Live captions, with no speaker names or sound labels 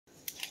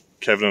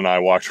Kevin and I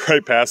walked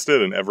right past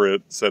it, and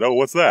Everett said, "Oh,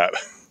 what's that?"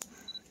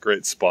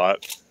 Great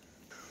spot.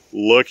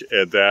 Look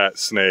at that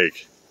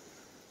snake.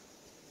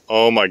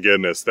 Oh my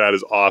goodness, that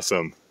is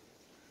awesome.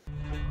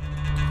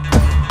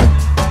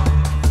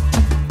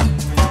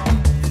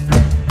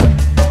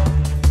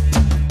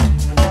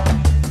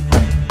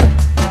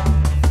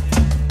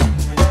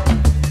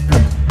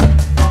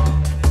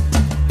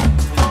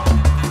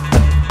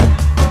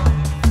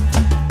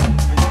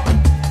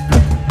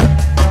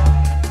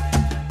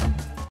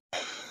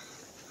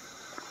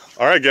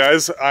 All right,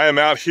 guys, I am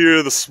out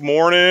here this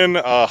morning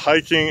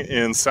hiking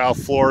in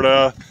South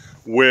Florida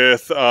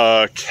with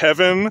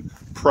Kevin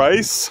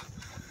Price,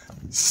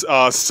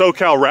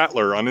 SoCal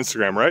Rattler on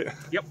Instagram, right?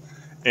 Yep.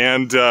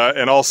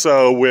 And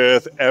also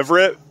with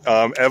Everett,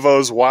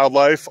 Evo's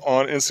Wildlife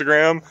on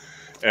Instagram.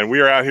 And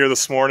we are out here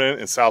this morning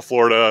in South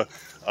Florida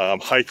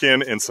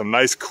hiking in some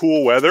nice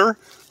cool weather,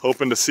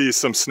 hoping to see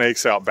some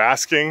snakes out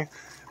basking.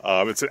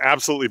 It's an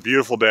absolutely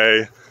beautiful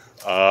day.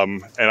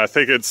 And I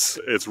think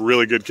it's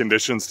really good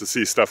conditions to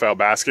see stuff out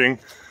basking.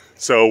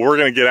 So we're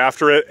gonna get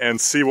after it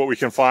and see what we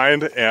can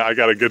find, and I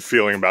got a good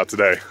feeling about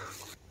today.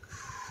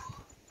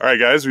 All right,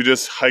 guys, we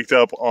just hiked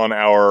up on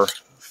our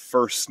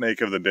first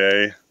snake of the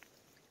day,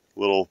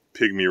 little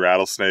pygmy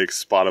rattlesnake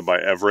spotted by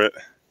Everett.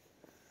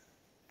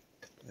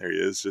 There he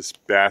is,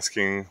 just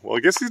basking. Well, I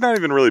guess he's not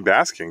even really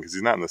basking because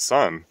he's not in the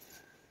sun,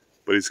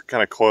 but he's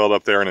kind of coiled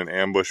up there in an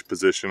ambush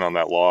position on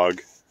that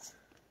log,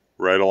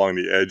 right along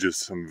the edge of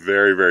some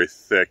very, very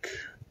thick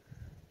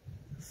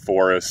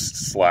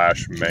forest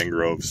 /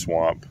 mangrove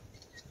swamp.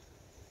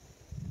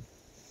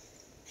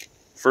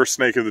 First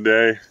snake of the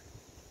day.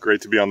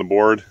 Great to be on the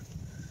board.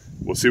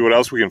 We'll see what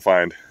else we can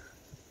find.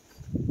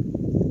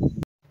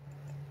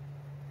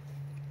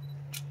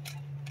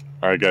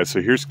 All right, guys, so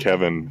here's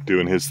Kevin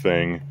doing his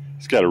thing.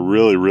 He's got a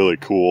really, really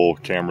cool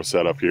camera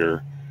setup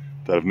here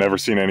that I've never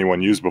seen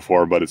anyone use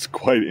before, but it's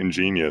quite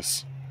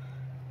ingenious.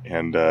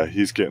 And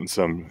he's getting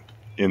some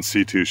in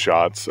situ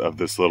shots of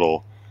this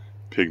little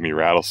pygmy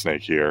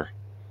rattlesnake here.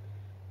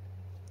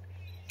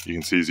 You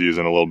can see he's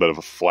using a little bit of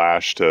a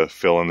flash to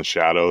fill in the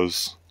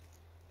shadows.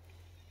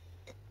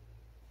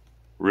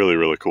 Really,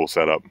 really cool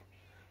setup.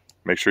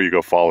 Make sure you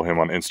go follow him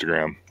on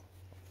Instagram.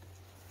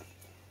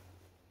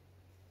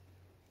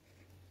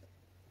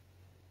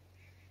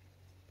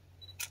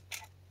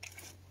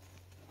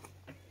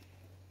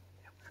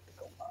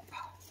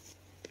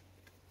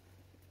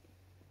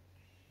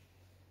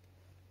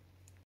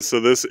 So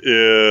this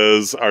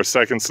is our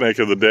second snake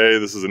of the day.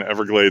 This is an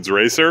Everglades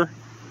racer,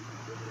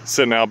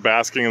 sitting out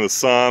basking in the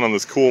sun on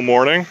this cool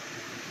morning.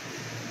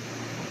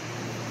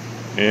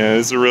 And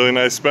it's a really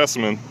nice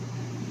specimen.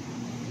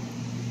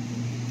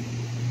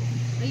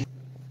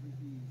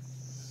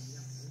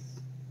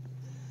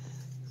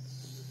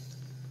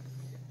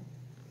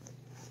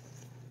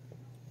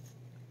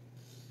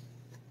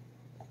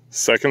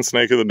 Second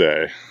snake of the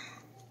day.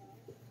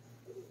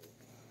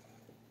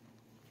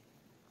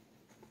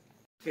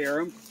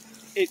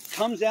 It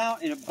comes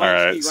out and it bites all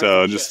right, me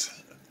so right just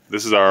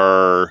this is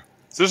our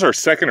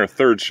second or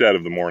third shed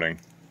of the morning.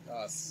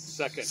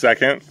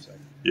 Second.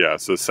 Yeah,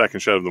 so second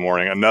shed of the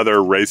morning.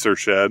 Another racer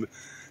shed.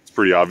 It's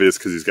pretty obvious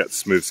because he's got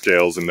smooth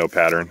scales and no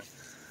pattern.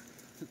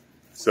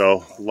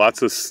 So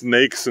lots of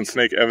snakes and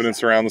snake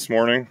evidence around this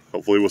morning.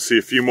 Hopefully we'll see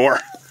a few more.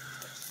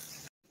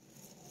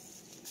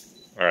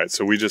 All right,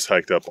 so we just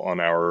hiked up on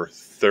our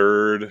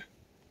third,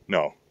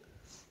 no,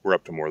 we're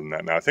up to more than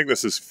that now. I think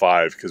this is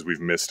 5 because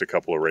we've missed a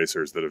couple of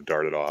racers that have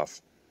darted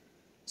off.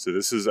 So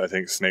this is, I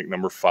think, snake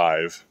number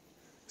 5,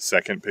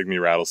 second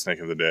pygmy rattlesnake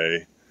of the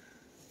day.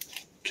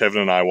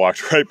 Kevin and I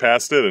walked right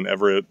past it, and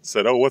Everett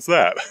said, "Oh, what's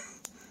that?"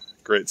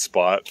 Great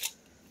spot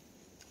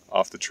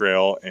off the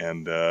trail,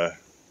 and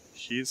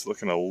he's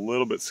looking a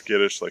little bit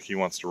skittish, like he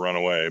wants to run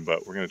away,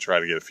 but we're going to try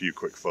to get a few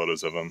quick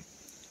photos of him.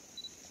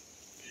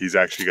 He's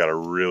actually got a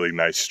really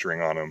nice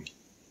string on him.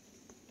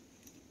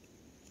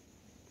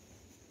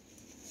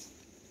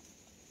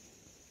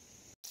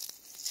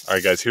 All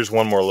right, guys, here's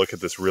one more look at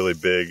this really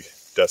big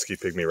dusky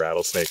pygmy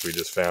rattlesnake we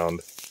just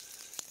found.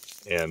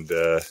 And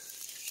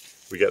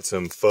we got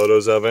some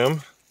photos of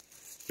him.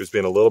 He was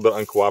being a little bit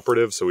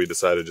uncooperative, so we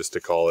decided just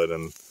to call it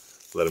and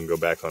let him go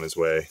back on his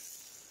way.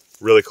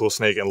 Really cool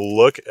snake, and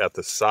look at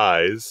the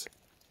size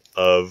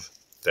of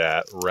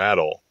that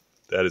rattle.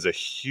 That is a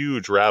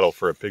huge rattle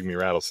for a pygmy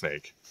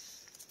rattlesnake.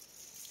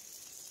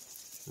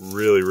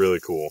 Really, really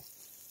cool.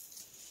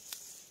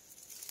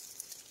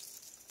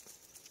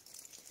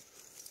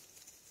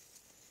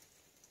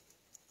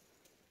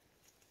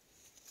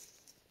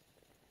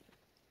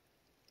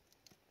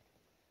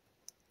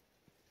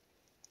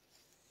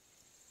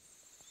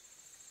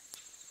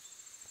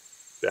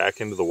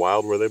 Back into the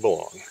wild where they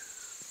belong.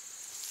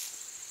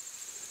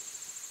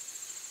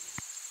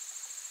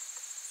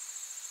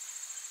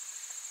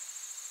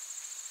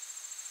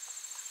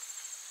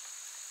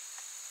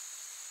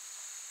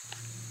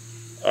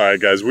 All right,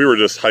 guys, we were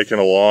just hiking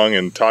along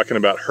and talking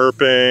about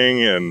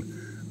herping, and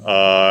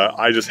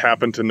I just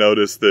happened to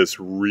notice this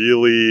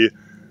really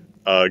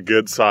A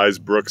good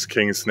sized Brooks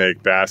king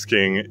snake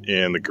basking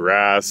in the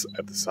grass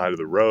at the side of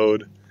the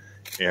road.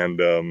 And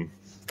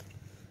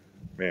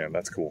man,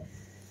 that's cool.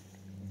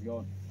 How's it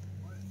going?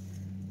 What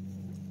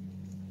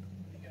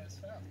you guys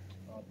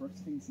found?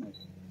 Brooks king snake.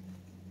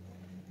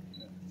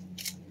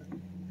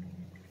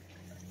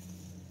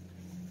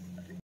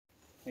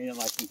 He didn't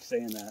like me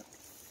saying that.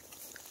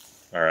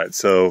 All right,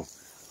 so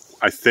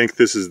I think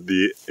this is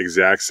the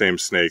exact same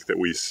snake that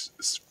we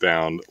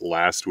found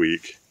last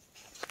week.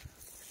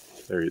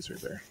 There he is right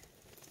there.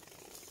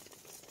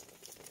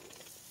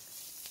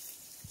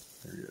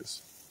 There he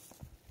is.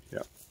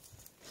 Yeah.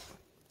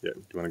 Yeah,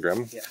 do you want to grab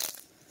him? Yeah.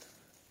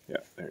 Yeah,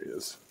 there he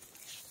is.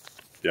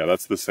 Yeah,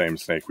 that's the same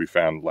snake we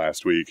found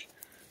last week.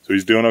 So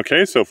he's doing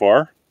okay so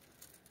far.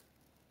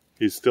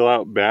 He's still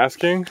out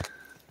basking.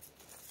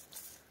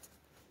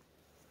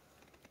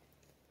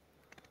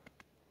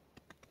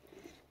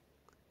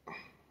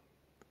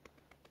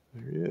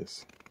 There he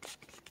is.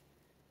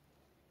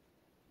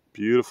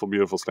 Beautiful,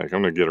 beautiful snake.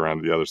 I'm going to get around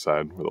to the other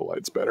side where the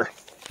light's better.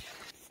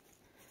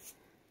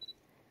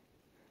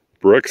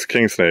 Brooks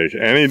king snake.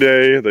 Any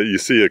day that you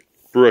see a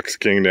Brooks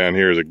king down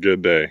here is a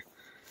good day.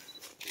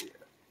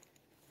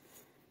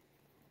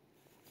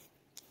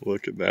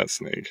 Look at that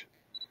snake.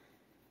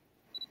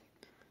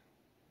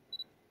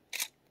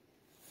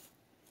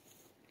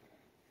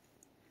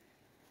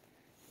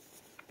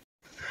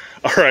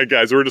 All right,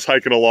 guys, we're just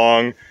hiking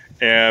along,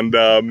 and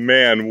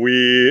man,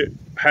 we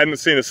hadn't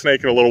seen a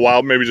snake in a little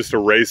while, maybe just a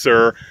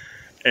racer,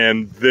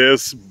 and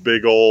this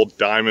big old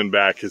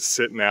diamondback is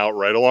sitting out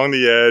right along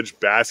the edge,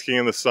 basking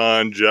in the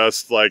sun,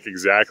 just like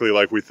exactly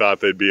like we thought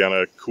they'd be on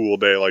a cool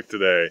day like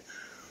today.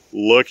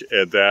 Look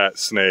at that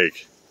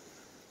snake.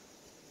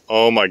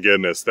 Oh my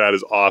goodness, that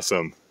is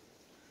awesome.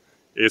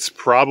 It's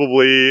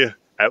probably,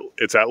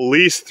 it's at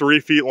least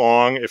 3 feet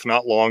long, if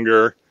not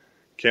longer.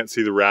 Can't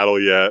see the rattle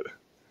yet.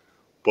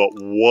 But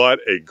what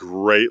a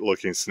great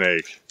looking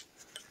snake.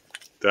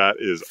 That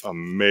is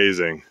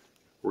amazing.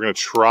 We're gonna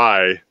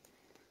try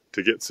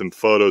to get some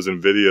photos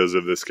and videos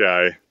of this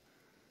guy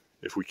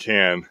if we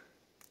can.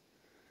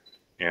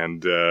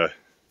 And that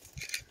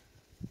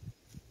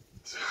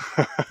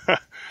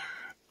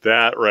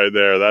right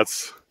there,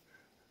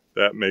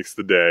 that makes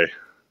the day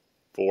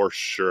for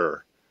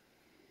sure.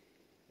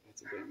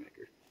 That's a day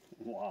maker.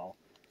 Wow.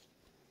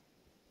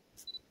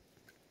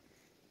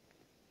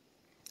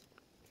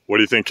 What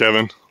do you think,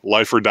 Kevin?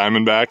 Life for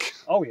Diamondback?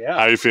 Oh yeah.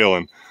 How you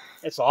feeling?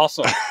 It's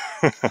awesome.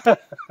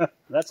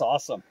 That's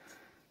awesome.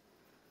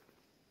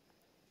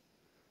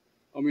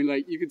 I mean,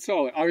 like, you could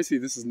tell, obviously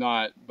this is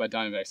not, by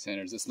Diamondback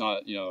standards, it's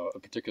not, you know, a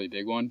particularly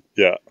big one.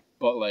 Yeah.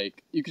 But,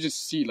 like, you could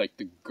just see, like,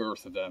 the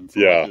girth of them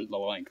from Yeah. like, the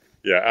length.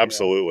 Yeah,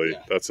 absolutely.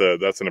 Yeah.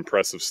 That's an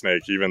impressive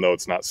snake, even though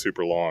it's not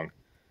super long.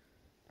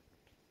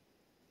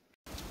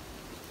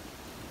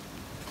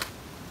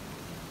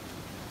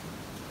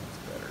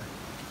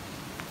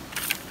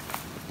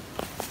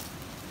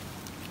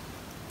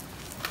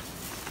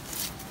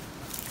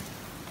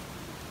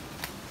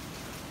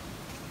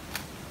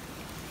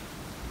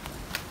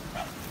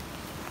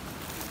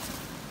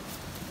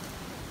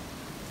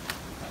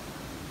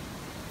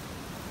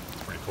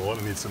 Cool.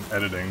 It needs some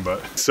editing,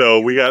 but so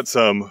we got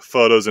some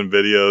photos and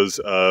videos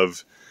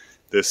of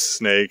this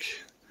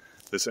snake,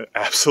 this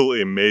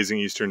absolutely amazing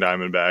eastern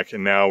diamondback,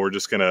 and now we're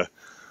just gonna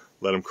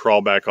let him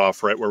crawl back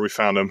off right where we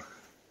found him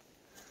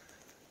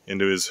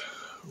into his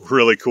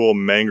really cool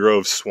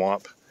mangrove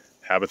swamp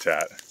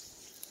habitat.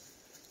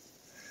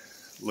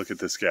 Look at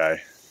this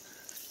guy.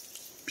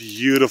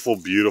 Beautiful,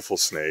 beautiful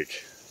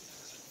snake.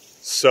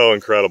 So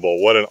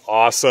incredible. What an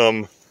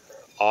awesome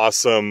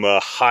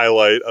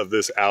highlight of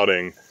this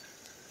outing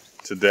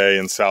today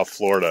in South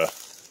Florida.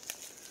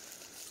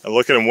 And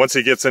look at him, once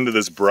he gets into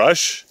this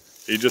brush,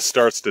 he just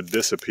starts to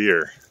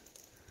disappear.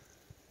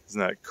 Isn't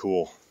that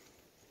cool?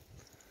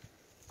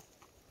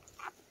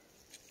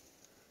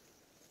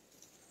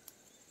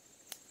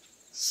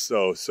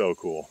 So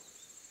cool.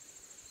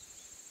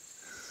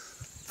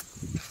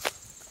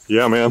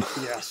 Yeah, man.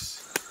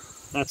 Yes.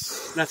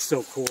 That's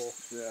so cool.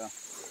 Yeah.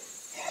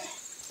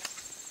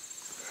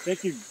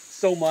 Thank you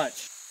so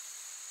much.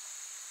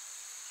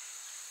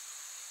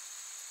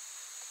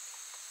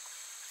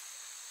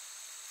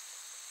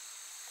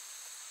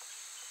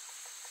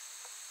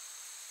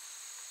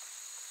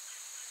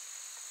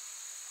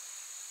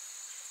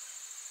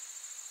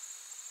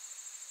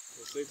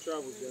 Safe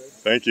travels, guys.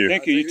 Thank you.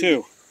 Thank you, you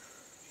too.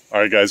 All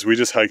right, guys, we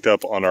just hiked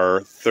up on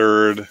our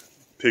third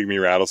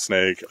pygmy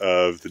rattlesnake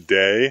of the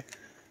day,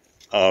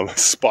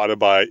 spotted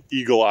by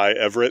Eagle Eye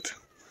Everett.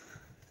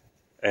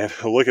 And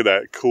look at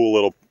that cool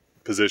little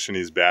position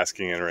he's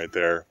basking in right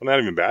there. Well,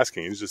 not even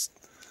basking, he's just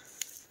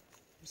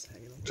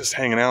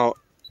hanging out.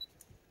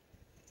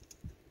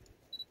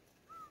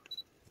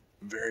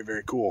 Very,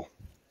 very cool.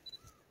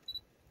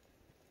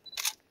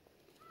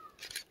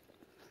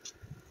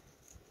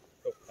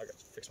 Oh, I got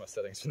to fix my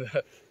settings from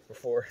that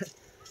before.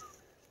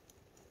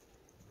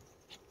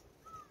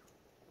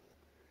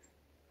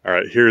 All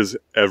right, here's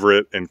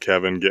Everett and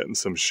Kevin getting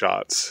some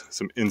shots,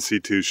 some in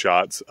situ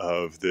shots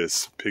of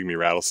this pygmy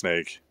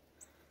rattlesnake.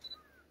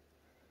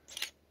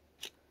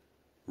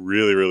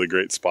 Really, really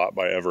great spot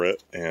by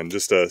Everett, and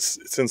just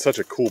it's in such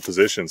a cool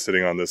position,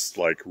 sitting on this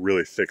like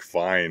really thick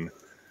vine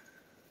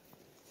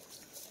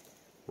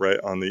right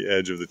on the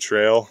edge of the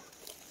trail.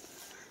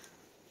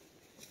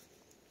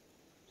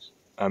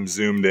 I'm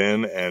zoomed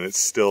in and it's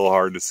still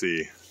hard to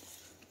see.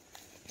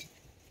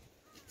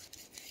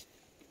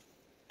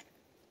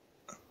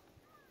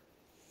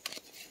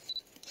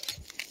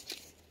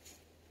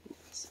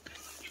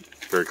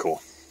 Very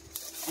cool.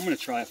 I'm gonna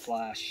try a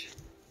flash.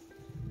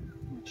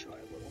 I'm gonna try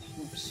a little.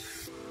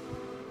 Oops.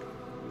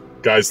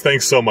 Guys,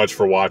 thanks so much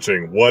for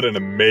watching. What an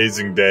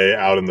amazing day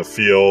out in the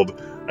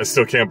field. I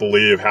still can't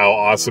believe how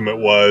awesome it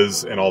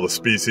was and all the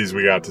species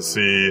we got to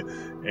see,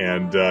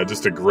 and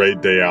just a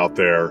great day out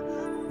there.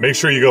 Make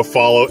sure you go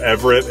follow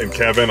Everett and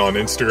Kevin on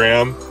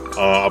Instagram.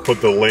 I'll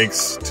put the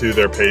links to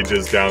their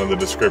pages down in the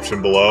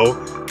description below.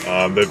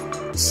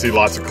 They see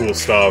lots of cool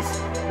stuff,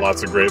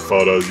 lots of great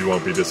photos. You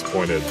won't be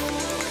disappointed.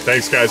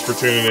 Thanks guys for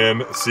tuning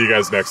in. See you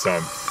guys next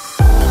time.